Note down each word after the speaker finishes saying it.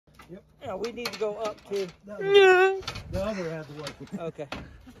Yep. Yeah, we need to go up to. The other has to work. Okay.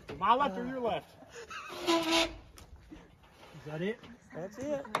 My left or your left? Is that it? That's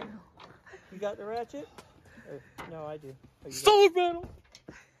it. You got the ratchet? Or, no, I do. Oh, Solar panel.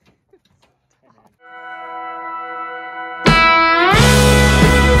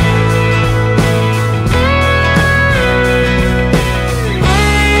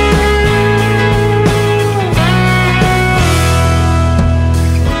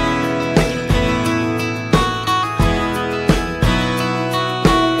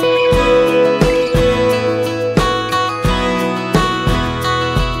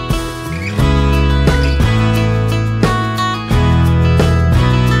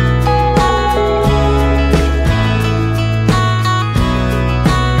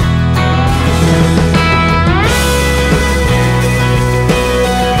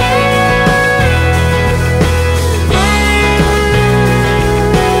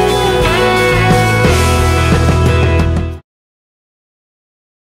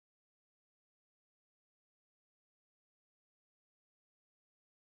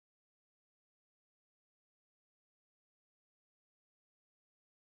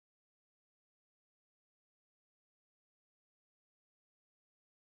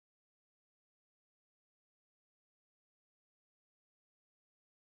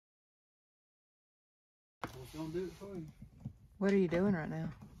 Gonna do it for you. What are you doing right now?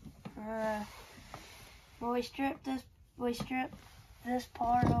 Well, we stripped this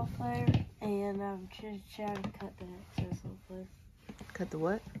part off there, and I'm just trying to cut the excess off there. Cut the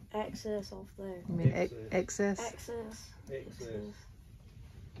what? Excess off there. You mean Excess. excess? Excess.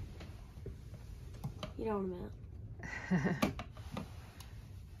 You know what I meant.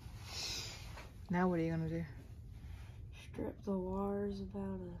 Now what are you gonna do? Strip the wires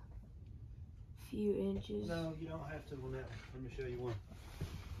about a few inches. No, you don't have to on that one. Let me show you one.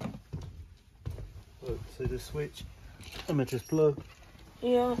 Look, see this switch? I meant this plug.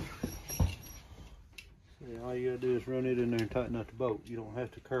 Yeah. See, all you gotta do is run it in there and tighten up the bolt. You don't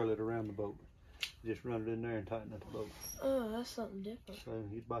have to curl it around the bolt. You just run it in there and tighten up the bolt. Oh, that's something different. So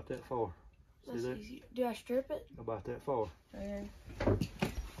you'd about that far. See That's that? easy. Do I strip it? About that far. Okay.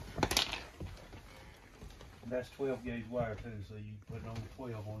 That's 12 gauge wire too, so you put it on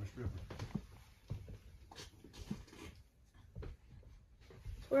 12 on the stripper.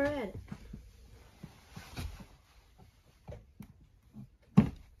 Where at it?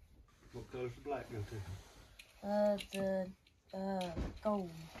 What color's the black go to? The gold.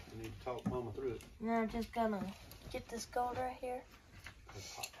 You need to talk mama through it. And I'm just gonna get this gold right here,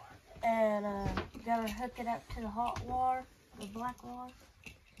 That's hot wire. and gonna hook it up to the hot wire, the black wire.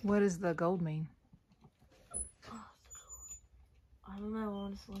 What does the gold mean? I don't know,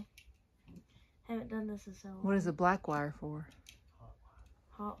 honestly. Haven't done this in so long. What is the black wire for?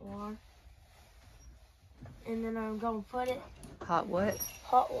 Hot wire. And then I'm gonna put it Hot what?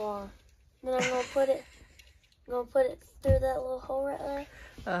 hot wire. Then I'm gonna put it through that little hole right there.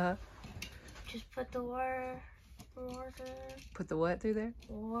 Uh-huh. Just put the wire through there. Put the what through there?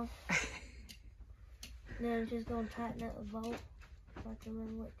 Wire. Then I'm just gonna tighten up the bolt. If I can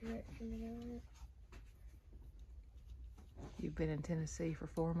remember what direction to go in. You've been in Tennessee for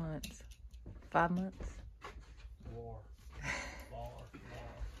 4 months. 5 months? War.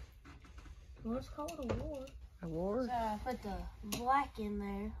 What's called a wire? A war? So I put the black in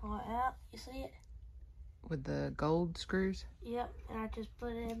there, like that. You see it? With the gold screws? Yep. And I just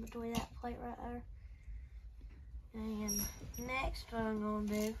put it in between that plate right there. And next, what I'm gonna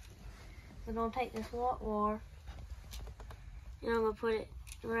do, I'm gonna take this hot wire, and I'm gonna put it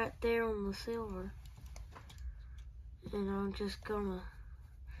right there on the silver. And I'm just gonna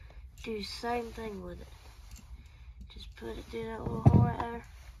do the same thing with it. Just put it through that little hole right there.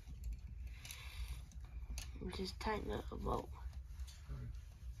 And just tighten up the bolt.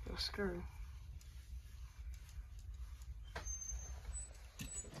 A screw.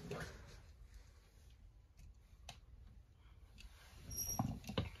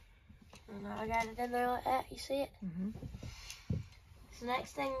 And I got it in there like that, you see it? Mm-hmm. So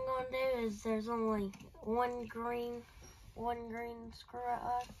next thing I'm gonna do is there's only one green screw right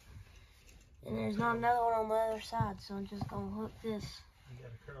there. And there's not another one on the other side, so I'm just gonna hook this. You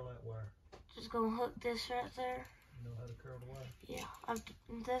gotta curl that wire. Just gonna hook this right there. You know how to curl the wire? Yeah,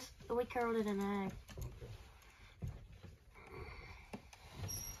 we curled it in ag. Okay.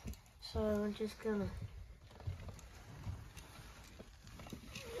 So I'm just gonna.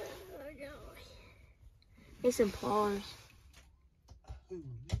 There we go. Get some pliers. Ooh.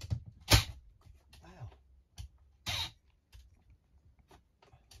 Wow.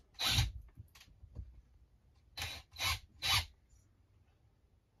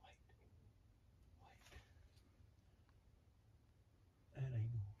 Wait.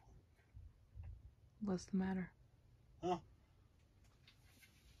 What's the matter? Huh?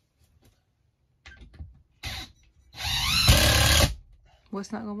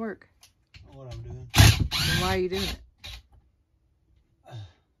 What's not gonna work? What I'm doing. Then why are you doing it?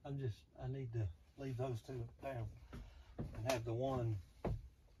 I need to leave those two down and have the one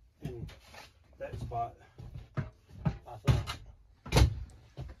in that spot. I think.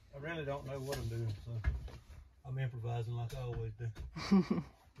 I really don't know what I'm doing, so I'm improvising like I always do.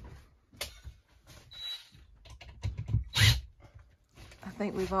 I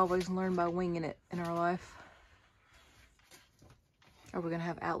think we've always learned by winging it in our life. Are we gonna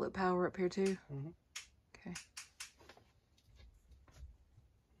have outlet power up here too? Mm-hmm. Okay.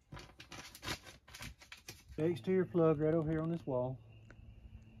 The exterior plug right over here on this wall,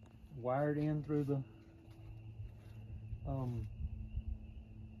 wired in through the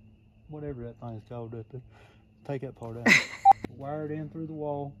whatever that thing's called up there. Take that part out. Wired in through the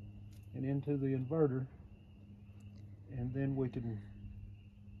wall and into the inverter, and then we can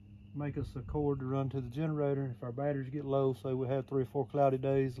make us a cord to run to the generator. If our batteries get low, say we have 3 or 4 cloudy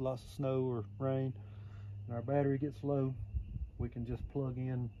days, lots of snow or rain, and our battery gets low, we can just plug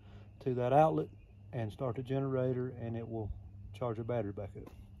in to that outlet and start the generator, and it will charge our battery back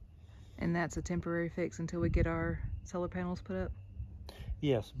up. And that's a temporary fix until we get our solar panels put up?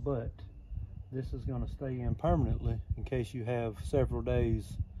 Yes, but this is going to stay in permanently in case you have several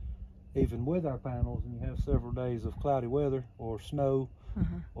days, even with our panels, and you have several days of cloudy weather or snow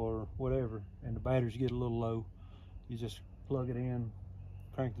or whatever, and the batteries get a little low. You just plug it in,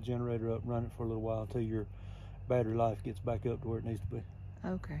 crank the generator up, run it for a little while until your battery life gets back up to where it needs to be.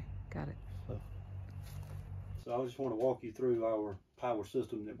 Okay, got it. So I just want to walk you through our power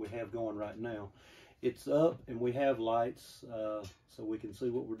system that we have going right now. It's up and we have lights so we can see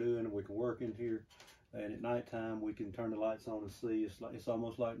what we're doing and we can work in here. And at nighttime we can turn the lights on and see. It's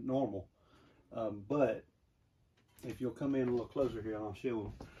almost like normal. But if you'll come in a little closer here, I'll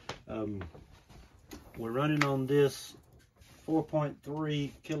show you. We're running on this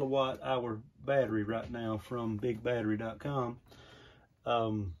 4.3 kilowatt hour battery right now from bigbattery.com.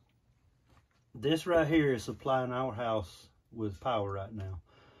 This right here is supplying our house with power right now.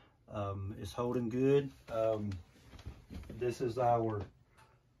 It's holding good. This is our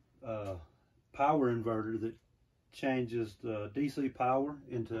power inverter that changes the DC power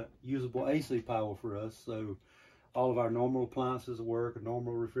into usable AC power for us. So all of our normal appliances work, a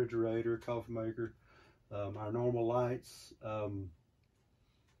normal refrigerator, coffee maker, our normal lights, and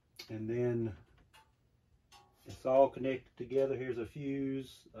then it's all connected together. Here's a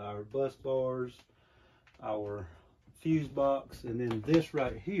fuse, our bus bars, our fuse box, and then this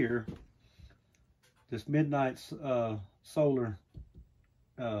right here, this Midnight's solar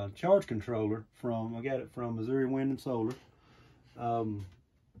charge controller I got it from Missouri Wind and Solar. When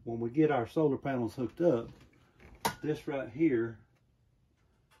we get our solar panels hooked up, this right here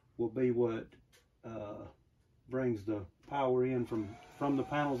will be what brings the power in from the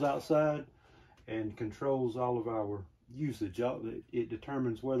panels outside and controls all of our usage. It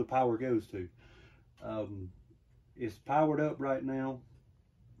determines where the power goes to. It's powered up right now,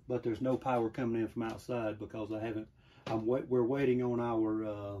 but there's no power coming in from outside because we're waiting on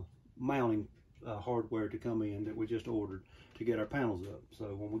our mounting hardware to come in that we just ordered to get our panels up.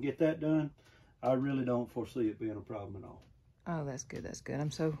 So when we get that done, I really don't foresee it being a problem at all. Oh, that's good. That's good.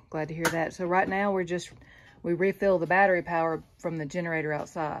 I'm so glad to hear that. So right now we refill the battery power from the generator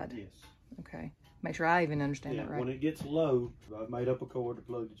outside. Yes. Okay. Make sure I even understand that right. When it gets low, I've made up a cord to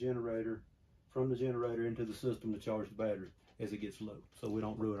plug the generator from the generator into the system to charge the battery as it gets low, so we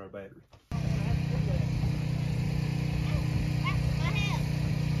don't ruin our battery.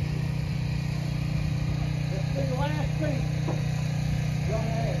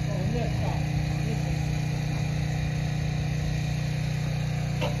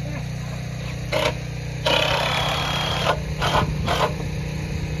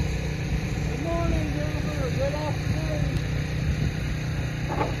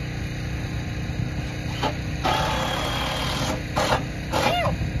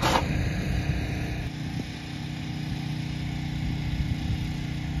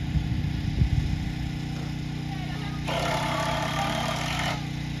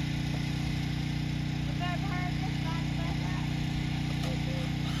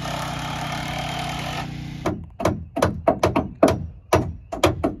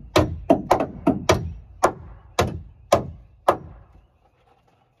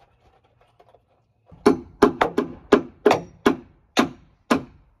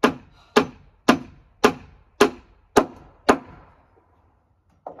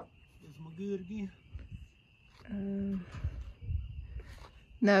 Good again?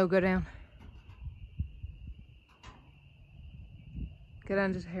 No, go down. Go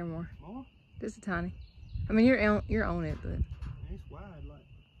down just a hair more. More? Just a tiny. I mean, you're on it, but. It's wide, like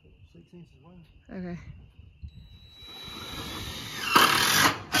 6 inches wide. Okay.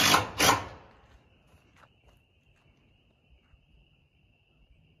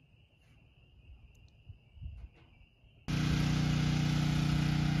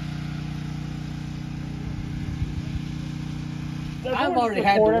 I've already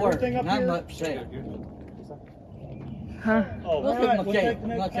had to work, and I'm upset. Huh? Oh, Look all right, at we'll take the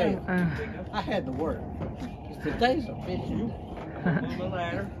next McKay. one. I had to work. Today's official. On the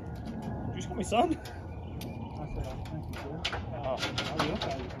ladder. Did you call me son?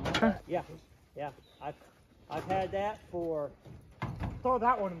 Yeah, yeah. I've had that for. Throw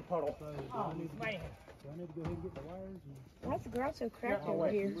that one in the puddle. Oh man. Do I need to go ahead and get the wires? Why is the ground so cracked over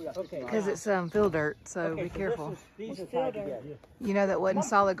here? Okay. Because it's fill dirt, so Okay, be so careful. these are tied together. You know that wasn't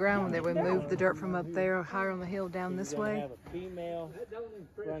solid ground that we moved the dirt from up there higher on the hill down this You're gonna way. have a female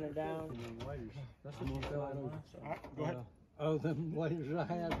running down. That's the one fell out. Go ahead. Oh, them layers I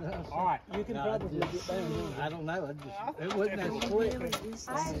had. All right. You can No, probably just- get down. I don't know. It wasn't that slick.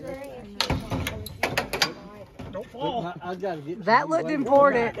 I was very confused. Don't fall. I gotta get That some looked layers.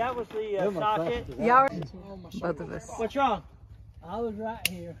 important. That was the Them are socket. busted Y'all, out. both of us. What's wrong? I was right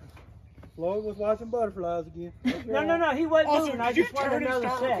here. Floyd was watching butterflies again. No. He wasn't Also, moving. I did you just wanted turn and another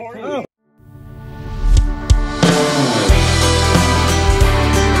start set. recording? too.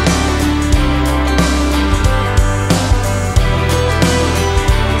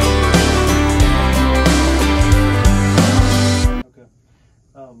 Okay.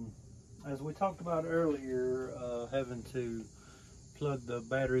 As we talked about earlier, having to plug the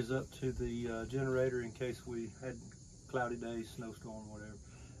batteries up to the generator in case we had cloudy days, snowstorm, whatever.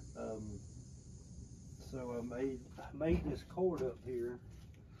 So I made this cord up here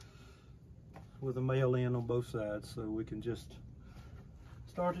with a male end on both sides, so we can just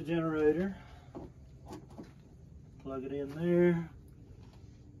start the generator, plug it in there,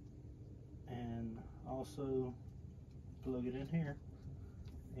 and also plug it in here.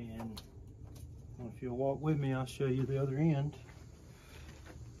 And if you'll walk with me, I'll show you the other end.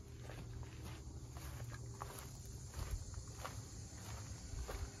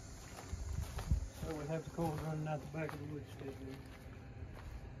 So we have the cord running out the back of the wood shed there.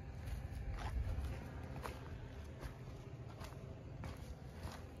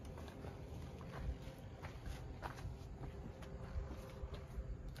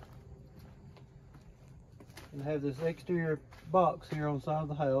 And have this exterior box here on the side of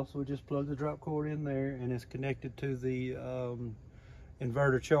the house. We just plug the drop cord in there, and it's connected to the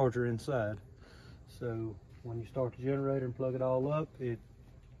inverter charger inside. So when you start the generator and plug it all up, it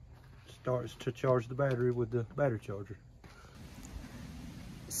starts to charge the battery with the battery charger.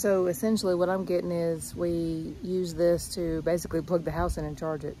 So essentially what I'm getting is we use this to basically plug the house in and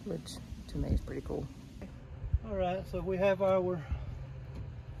charge it, which to me is pretty cool. All right, so we have our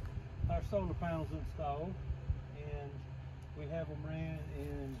solar panels installed, and we have them ran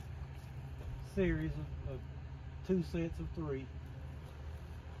in series of 2 sets of 3.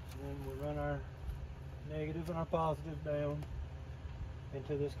 And then we run our negative and our positive down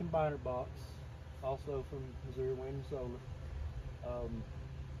into this combiner box, also from Missouri Wind and Solar.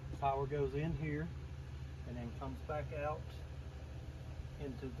 Power goes in here and then comes back out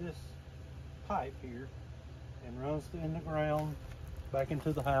into this pipe here and runs in the ground back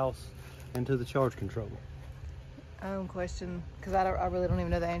into the house, into the charge controller. Question, because I really don't even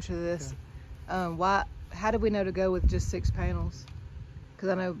know the answer to this. Okay. How do we know to go with just 6 panels? Because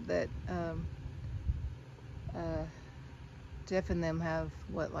I know that Jeff and them have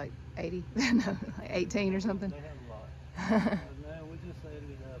what, like 80? No, like 18 or something. They have a lot. No, we just added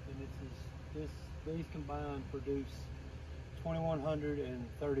it up, and these combined produce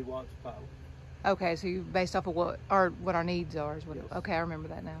 2,130 watts of power. Okay, so you based off of what our needs are is what. Yes. Okay, I remember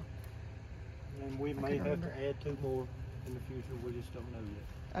that now. And we may have to add 2 more in the future. We just don't know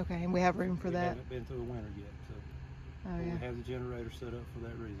yet. Okay, and we have room for We that. haven't been through the winter yet, so Oh we yeah. have the generator set up for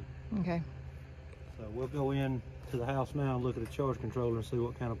that reason. Okay. So we'll go in to the house now and look at the charge controller and see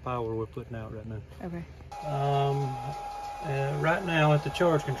what kind of power we're putting out right now. Okay. Right now at the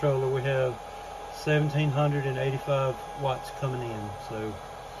charge controller we have 1,785 watts coming in. So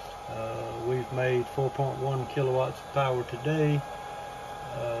we've made 4.1 kilowatts of power today.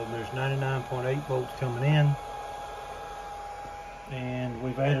 There's 99.8 volts coming in. And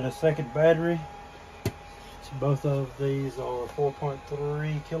we've added a second battery. So both of these are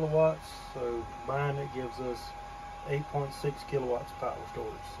 4.3 kilowatts. So combined it gives us 8.6 kilowatts of power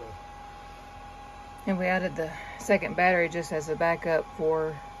storage. So. And we added the second battery just as a backup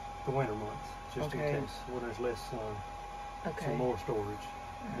for. The winter months, just Okay. in case when there's less sun. Okay. some more storage,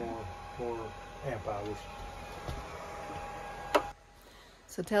 more amp hours.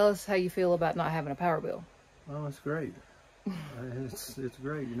 So tell us how you feel about not having a power bill. Well, it's great. It's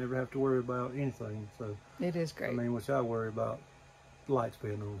great. You never have to worry about anything. So It is great. I mean, which I worry about lights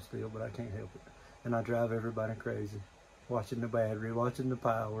being on still, but I can't help it. And I drive everybody crazy, watching the battery, watching the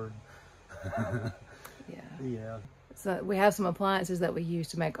power. Yeah. Yeah. So we have some appliances that we use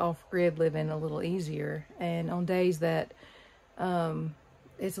to make off-grid living a little easier. And on days that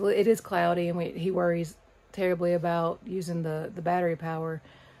it is cloudy and he worries terribly about using the battery power,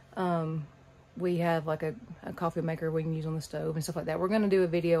 we have like a coffee maker we can use on the stove and stuff like that. We're going to do a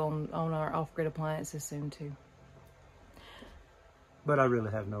video on our off-grid appliances soon too. But I really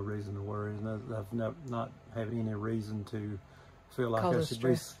have no reason to worry. I've not have any reason to feel like I should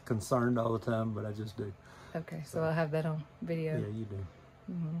be concerned all the time, but I just do. Okay, so I'll have that on video. Yeah, you do.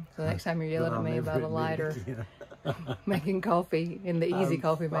 So next time you're yelling at me about a lighter, making coffee in the easy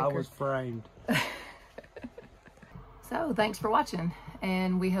coffee maker. I was framed. So thanks for watching,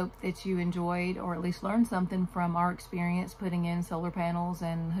 and we hope that you enjoyed or at least learned something from our experience putting in solar panels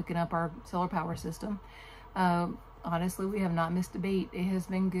and hooking up our solar power system. Honestly, we have not missed a beat. It has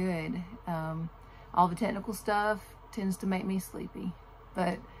been good. All the technical stuff tends to make me sleepy,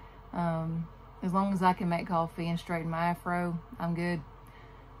 but as long as I can make coffee and straighten my afro, I'm good.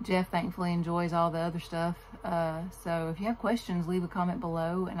 Jeff thankfully enjoys all the other stuff. So if you have questions, leave a comment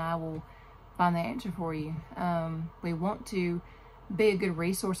below and I will find the answer for you. We want to be a good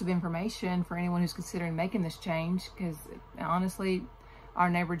resource of information for anyone who's considering making this change, because honestly, our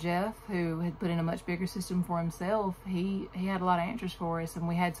neighbor Jeff, who had put in a much bigger system for himself, he had a lot of answers for us, and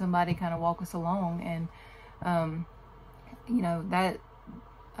we had somebody kind of walk us along, and you know, that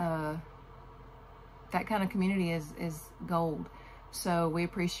kind of community is gold. So we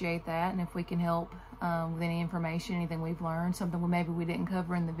appreciate that, and if we can help with any information, anything we've learned, something maybe we didn't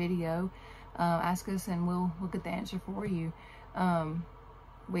cover in the video, ask us and we'll get the answer for you.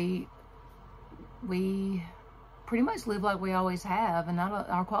 We pretty much live like we always have, and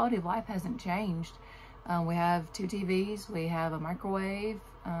our quality of life hasn't changed. We have 2 TVs, we have a microwave,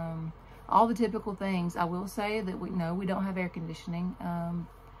 all the typical things. I will say that we don't have air conditioning.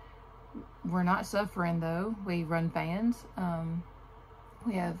 We're not suffering though. We run fans.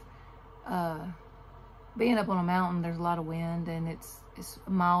 We have, being up on a mountain, there's a lot of wind, and it's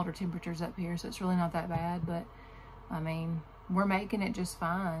milder temperatures up here, so it's really not that bad. But I mean, we're making it just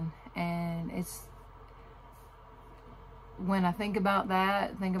fine. And when I think about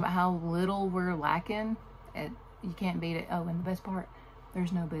that, think about how little we're lacking, you can't beat it. Oh, and the best part,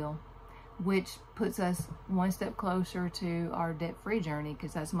 there's no bill, which puts us one step closer to our debt-free journey,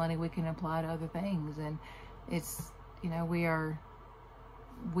 because that's money we can apply to other things. And it's, you know, we are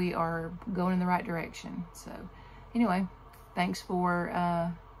going in the right direction. So anyway, thanks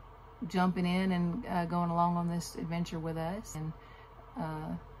for jumping in and going along on this adventure with us. And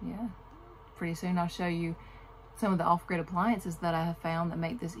yeah, pretty soon I'll show you some of the off-grid appliances that I have found that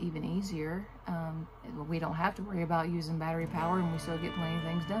make this even easier. We don't have to worry about using battery power, and we still get plenty of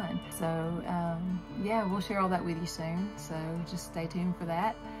things done. So yeah, we'll share all that with you soon, so just stay tuned for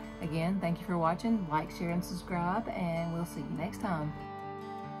that. Again, thank you for watching. Like, share, and subscribe, and we'll see you next time.